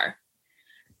the car.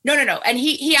 No. And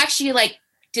he actually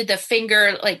did the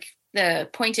finger, the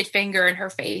pointed finger in her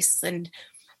face. And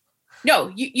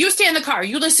no, you stay in the car.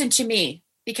 You listen to me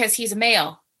because he's a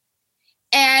male.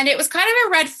 And it was kind of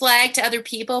a red flag to other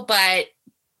people, but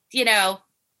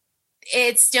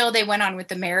it's still, they went on with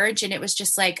the marriage and it was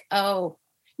just like, oh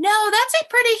no, that's a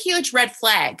pretty huge red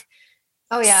flag.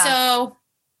 Oh yeah. So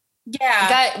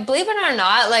yeah. Believe it or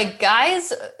not,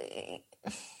 guys,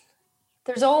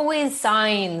 there's always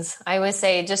signs. I would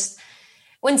say just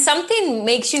when something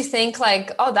makes you think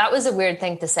like, oh, that was a weird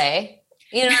thing to say.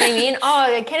 You know what I mean?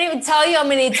 Oh, I can't even tell you how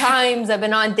many times I've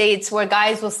been on dates where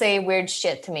guys will say weird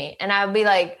shit to me. And I'll be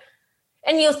like,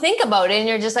 and you'll think about it and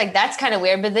you're just like, that's kind of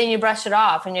weird. But then you brush it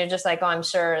off and you're just like, oh, I'm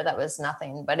sure that was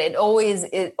nothing. But it always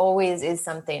is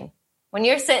something. When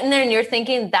you're sitting there and you're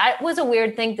thinking that was a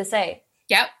weird thing to say.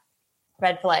 Yep.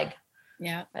 Red flag.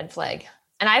 Yeah. Red flag.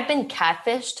 And I've been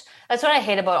catfished. That's what I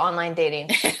hate about online dating.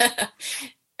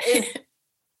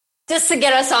 Just to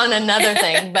get us on another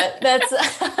thing. But that's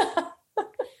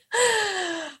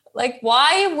like,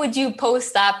 why would you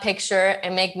post that picture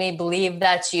and make me believe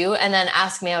that's you and then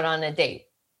ask me out on a date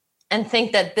and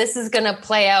think that this is going to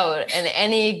play out in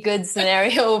any good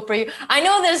scenario for you? I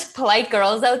know there's polite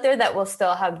girls out there that will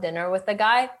still have dinner with a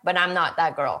guy, but I'm not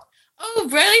that girl. Oh,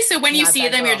 really? So when you see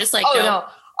them, you're just like, oh, no.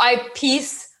 I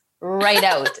piece right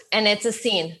out. And it's a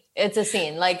scene. It's a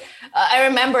scene. Like, I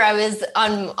remember I was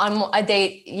on a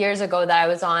date years ago that I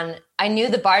was on. I knew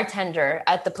the bartender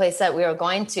at the place that we were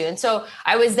going to. And so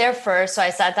I was there first. So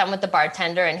I sat down with the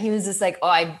bartender and he was just like, oh,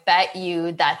 I bet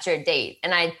you that's your date.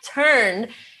 And I turned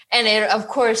and it, of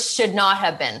course, should not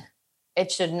have been.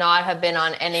 It should not have been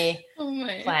on any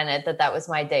planet that was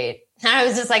my date. And I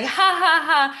was just like, ha, ha,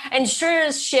 ha. And sure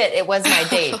as shit, it was my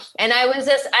date. And I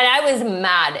was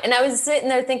mad. And I was sitting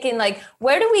there thinking, like,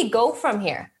 where do we go from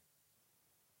here?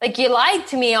 Like, you lied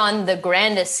to me on the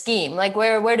grandest scheme. Like,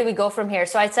 where do we go from here?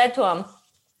 So I said to him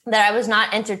that I was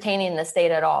not entertaining this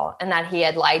date at all and that he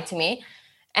had lied to me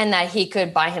and that he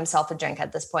could buy himself a drink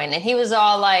at this point. And he was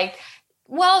all like,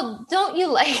 well, don't you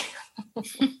like...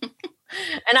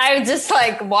 And I just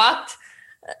like walked,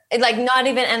 like not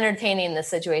even entertaining the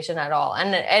situation at all.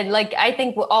 And like, I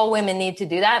think all women need to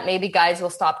do that. Maybe guys will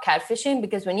stop catfishing,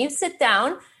 because when you sit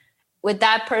down with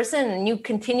that person and you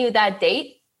continue that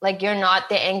date, like you're not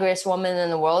the angriest woman in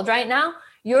the world right now,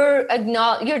 you're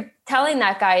telling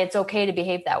that guy it's okay to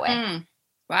behave that way.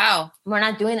 Wow. We're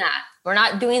not doing that. We're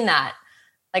not doing that.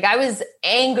 Like, I was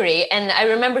angry, and I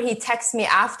remember he texted me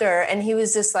after and he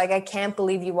was just like, I can't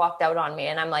believe you walked out on me.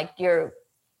 And I'm like, there's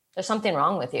something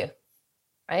wrong with you.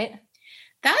 Right?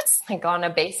 That's like on a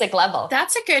basic level.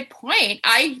 That's a good point.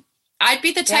 I'd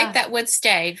be the type that would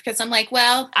stay, because I'm like,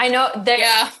 well, I know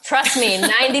trust me,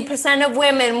 90% of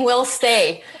women will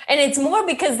stay. And it's more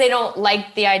because they don't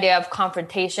like the idea of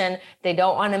confrontation. They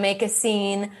don't want to make a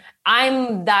scene.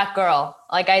 I'm that girl.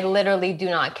 Like, I literally do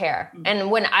not care.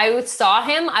 And when I saw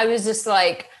him, I was just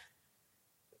like,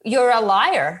 you're a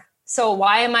liar. So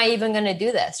why am I even going to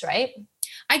do this? Right.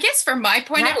 I guess from my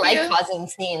point of view, I like causing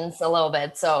scenes a little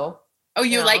bit. So, oh,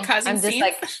 you like causing scenes? I'm just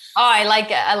like, oh, I like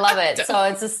it. I love it. So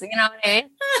it's just, you know what I mean?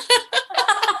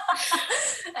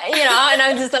 And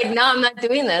I'm just like, no, I'm not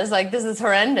doing this. Like, this is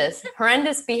horrendous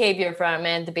behavior for a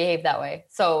man to behave that way.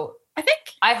 So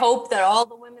I hope that all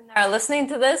the women that are listening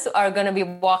to this are going to be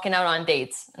walking out on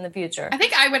dates in the future. I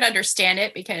think I would understand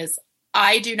it, because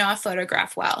I do not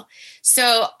photograph well.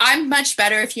 So I'm much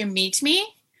better if you meet me.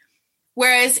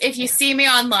 Whereas if you see me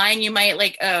online, you might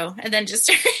like, oh, and then just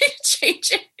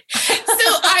change it.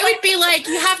 So I would be like,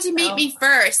 you have to meet me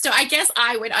first. So I guess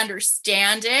I would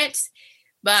understand it.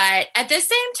 But at the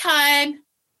same time,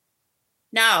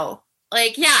 no.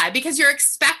 Like, yeah, because you're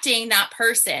expecting that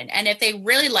person. And if they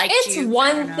really like you. It's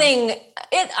one thing.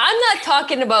 I'm not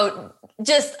talking about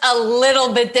just a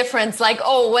little bit difference. Like,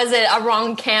 oh, was it a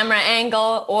wrong camera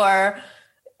angle, or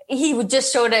he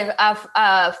just showed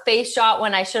a face shot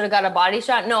when I should have got a body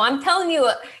shot? No, I'm telling you,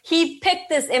 he picked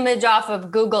this image off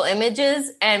of Google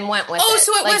Images and went with it. Oh,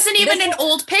 so it wasn't even an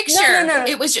old picture. No.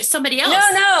 It was just somebody else.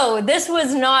 No, this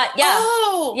was not. Yeah.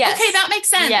 Oh, yes. Okay, that makes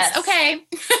sense. Yes. Okay.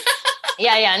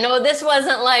 Yeah. No, this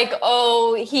wasn't like,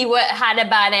 oh, he had a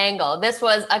bad angle. This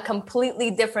was a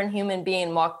completely different human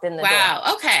being walked in the door.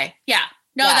 Wow. Okay. Yeah.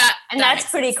 No,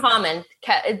 that's pretty common.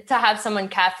 To have someone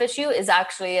catfish you is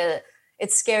actually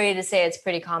it's scary to say. It's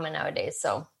pretty common nowadays.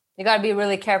 So you got to be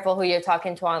really careful who you're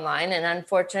talking to online. And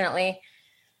unfortunately,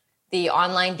 the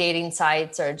online dating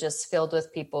sites are just filled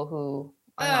with people who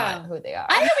are not who they are.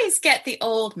 I always get the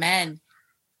old men.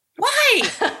 Why?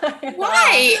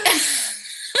 Why?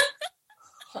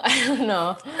 I don't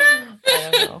know. I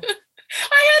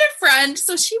had a friend,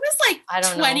 so she was like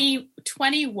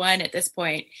 21 at this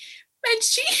point, and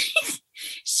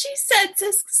she said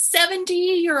this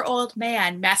 70-year-old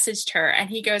man messaged her, and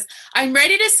he goes, I'm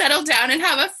ready to settle down and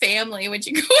have a family. Would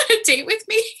you go on a date with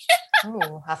me?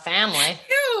 Ooh, a family.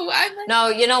 No,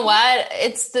 you know what?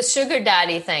 It's the sugar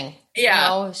daddy thing.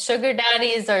 Yeah. Sugar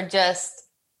daddies are just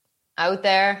out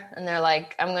there, and they're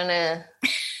like, I'm going to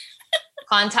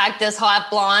contact this hot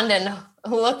blonde and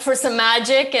look for some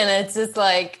magic. And it's just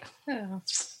like,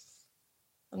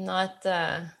 I'm not,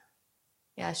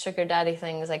 sugar daddy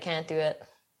things. I can't do it.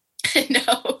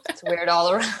 No. It's weird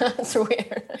all around. It's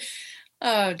weird.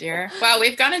 Oh dear. Wow.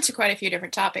 We've gone into quite a few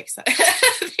different topics.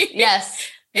 Yes.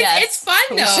 It's fun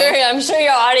though. I'm sure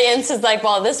your audience is like,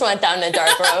 well, this went down a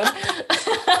dark road.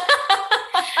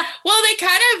 Well,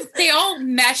 they all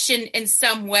mesh in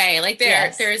some way. Like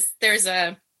there's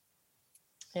a,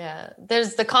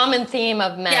 there's the common theme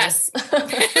of men. Yes.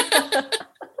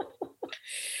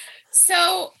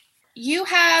 So you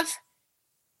have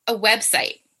a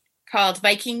website called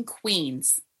Viking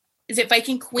Queens. Is it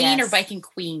Viking Queen or Viking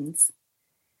Queens?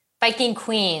 Viking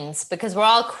Queens, because we're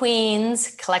all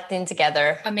queens collecting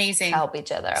together. Amazing. To help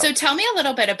each other out. So tell me a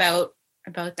little bit about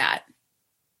that.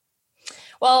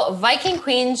 Well, Viking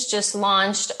Queens just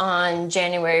launched on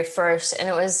January 1st,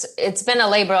 and it's been a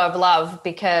labor of love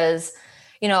because,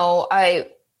 I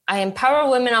empower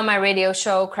women on my radio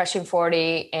show, Crushing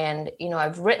 40, and,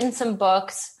 I've written some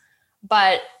books,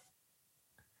 but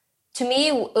to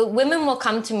me, women will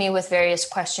come to me with various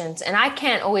questions, and I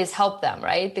can't always help them,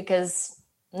 right? Because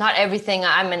not everything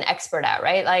I'm an expert at,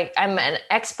 right? Like I'm an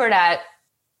expert at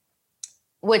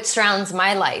what surrounds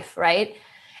my life, right?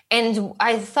 And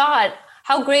I thought,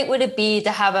 how great would it be to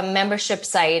have a membership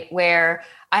site where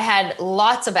I had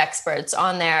lots of experts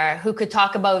on there who could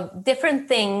talk about different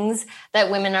things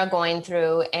that women are going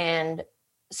through. And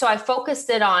so I focused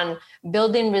it on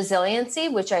building resiliency,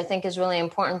 which I think is really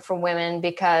important for women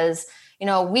because,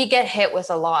 we get hit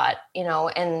with a lot,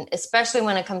 and especially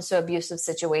when it comes to abusive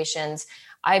situations.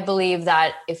 I believe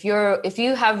that if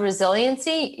you have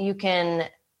resiliency, you can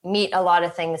meet a lot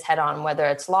of things head on, whether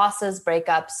it's losses,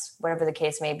 breakups, whatever the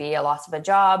case may be, a loss of a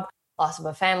job, loss of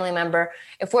a family member.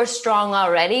 If we're strong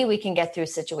already, we can get through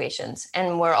situations.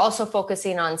 And we're also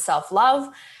focusing on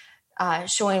self-love,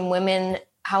 showing women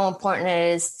how important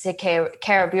it is to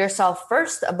care of yourself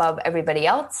first above everybody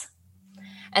else.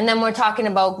 And then we're talking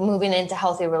about moving into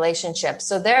healthy relationships.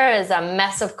 So there is a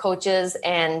mess of coaches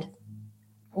and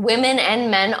women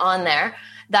and men on there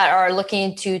that are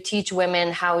looking to teach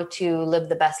women how to live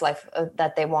the best life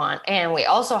that they want. And we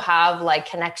also have like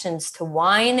connections to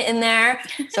wine in there.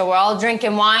 So we're all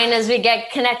drinking wine as we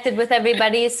get connected with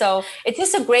everybody. So it's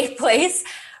just a great place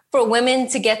for women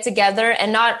to get together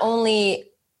and not only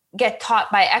get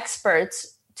taught by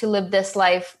experts to live this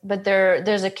life, but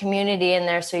there's a community in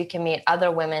there so you can meet other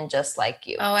women just like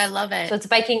you. Oh, I love it. So it's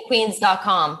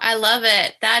vikingqueens.com. I love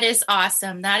it. That is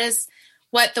awesome. That is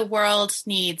what the world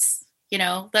needs.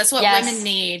 That's what women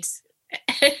need.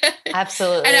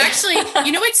 Absolutely. And actually,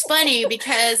 it's funny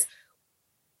because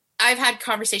I've had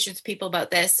conversations with people about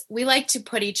this. We like to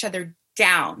put each other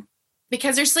down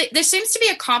because there seems to be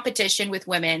a competition with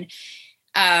women.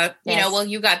 Well,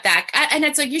 you got that. And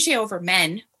it's like usually over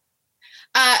men.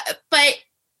 But,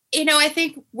 I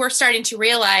think we're starting to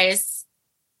realize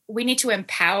we need to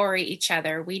empower each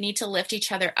other. We need to lift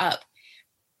each other up.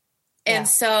 And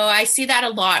so I see that a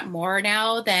lot more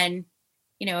now than,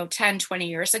 10, 20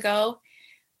 years ago.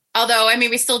 Although,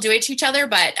 we still do it to each other,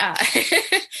 but I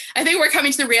think we're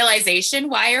coming to the realization,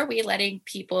 why are we letting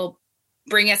people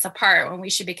bring us apart when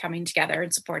we should be coming together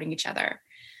and supporting each other?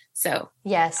 So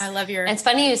yes, I love your... It's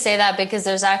funny you say that because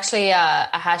there's actually a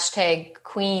hashtag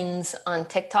Queens on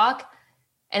TikTok,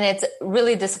 and it's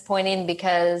really disappointing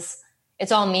because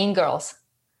it's all mean girls.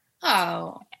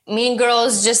 Oh, mean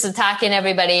girls just attacking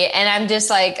everybody. And I'm just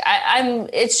like,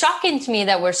 it's shocking to me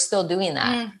that we're still doing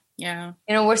that. Yeah.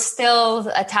 We're still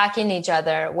attacking each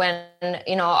other when,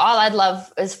 all I'd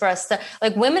love is for us to,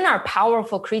 like, women are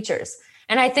powerful creatures.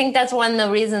 And I think that's one of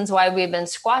the reasons why we've been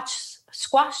squashed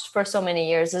for so many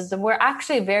years is that we're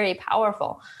actually very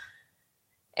powerful.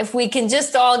 If we can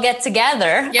just all get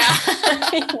together,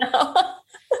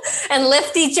 and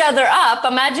lift each other up,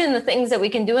 imagine the things that we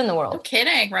can do in the world. No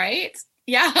kidding, right?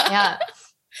 Yeah.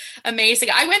 Amazing.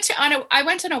 I went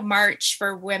on a march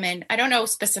for women. I don't know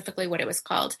specifically what it was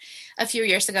called a few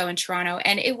years ago in Toronto.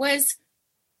 And it was,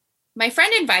 my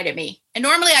friend invited me. And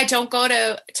normally I don't go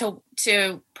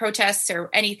to protests or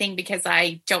anything because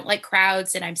I don't like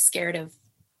crowds and I'm scared of,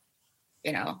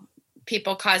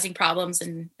 people causing problems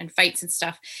and fights and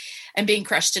stuff and being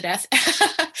crushed to death.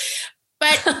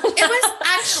 But it was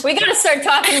actually... We got to start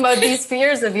talking about these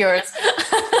fears of yours.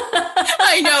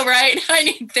 I know, right? I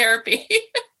need therapy.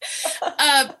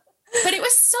 But it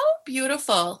was so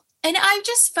beautiful. And I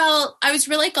just felt, I was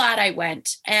really glad I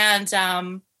went. And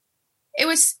we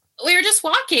were just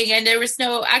walking and there was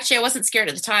actually, I wasn't scared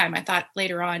at the time. I thought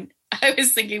later on, I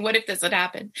was thinking, what if this had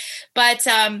happened? But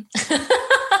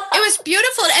it was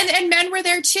beautiful. And men were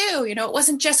there too. It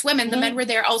wasn't just women. The men were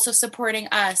there also supporting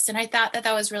us. And I thought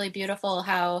that was really beautiful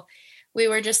how we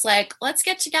were just like, let's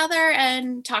get together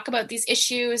and talk about these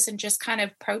issues and just kind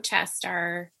of protest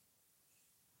our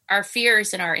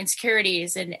fears and our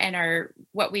insecurities and our,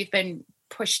 what we've been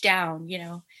pushed down, you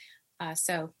know?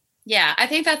 So yeah, I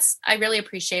think I really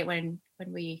appreciate when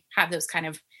we have those kind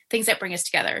of things that bring us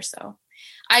together. So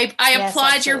I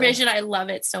applaud your vision. I love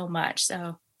it so much.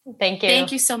 So thank you.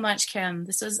 Thank you so much, Kim.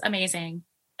 This was amazing.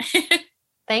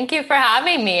 Thank you for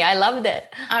having me. I loved it.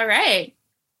 All right.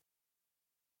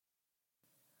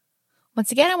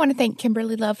 Once again, I want to thank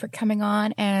Kimberly Love for coming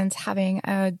on and having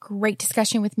a great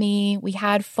discussion with me. We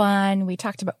had fun. We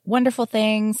talked about wonderful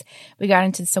things. We got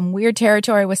into some weird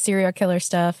territory with serial killer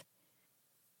stuff.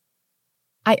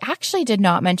 I actually did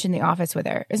not mention The Office with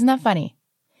her. Isn't that funny?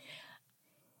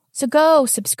 So go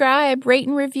subscribe, rate,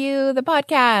 and review the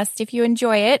podcast if you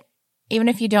enjoy it. Even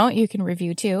if you don't, you can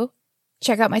review too.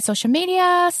 Check out my social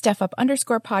media,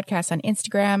 StephUp_podcast on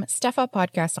Instagram, StephUp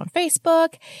Podcast on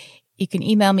Facebook. You can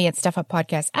email me at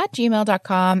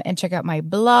steffuppodcast@gmail.com and check out my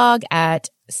blog at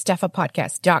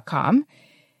steffuppodcast.com.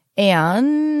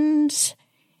 And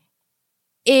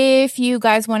if you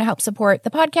guys want to help support the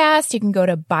podcast, you can go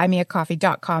to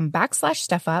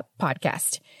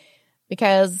buymeacoffee.com/StephUpPodcast,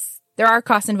 because there are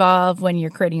costs involved when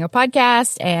you're creating a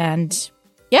podcast, and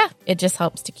yeah, it just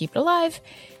helps to keep it alive.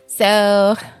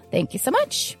 So thank you so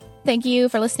much. Thank you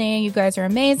for listening. You guys are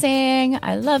amazing.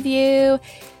 I love you.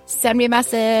 Send me a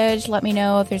message. Let me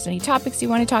know if there's any topics you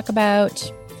want to talk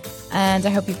about. And I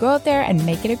hope you go out there and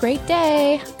make it a great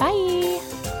day.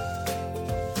 Bye.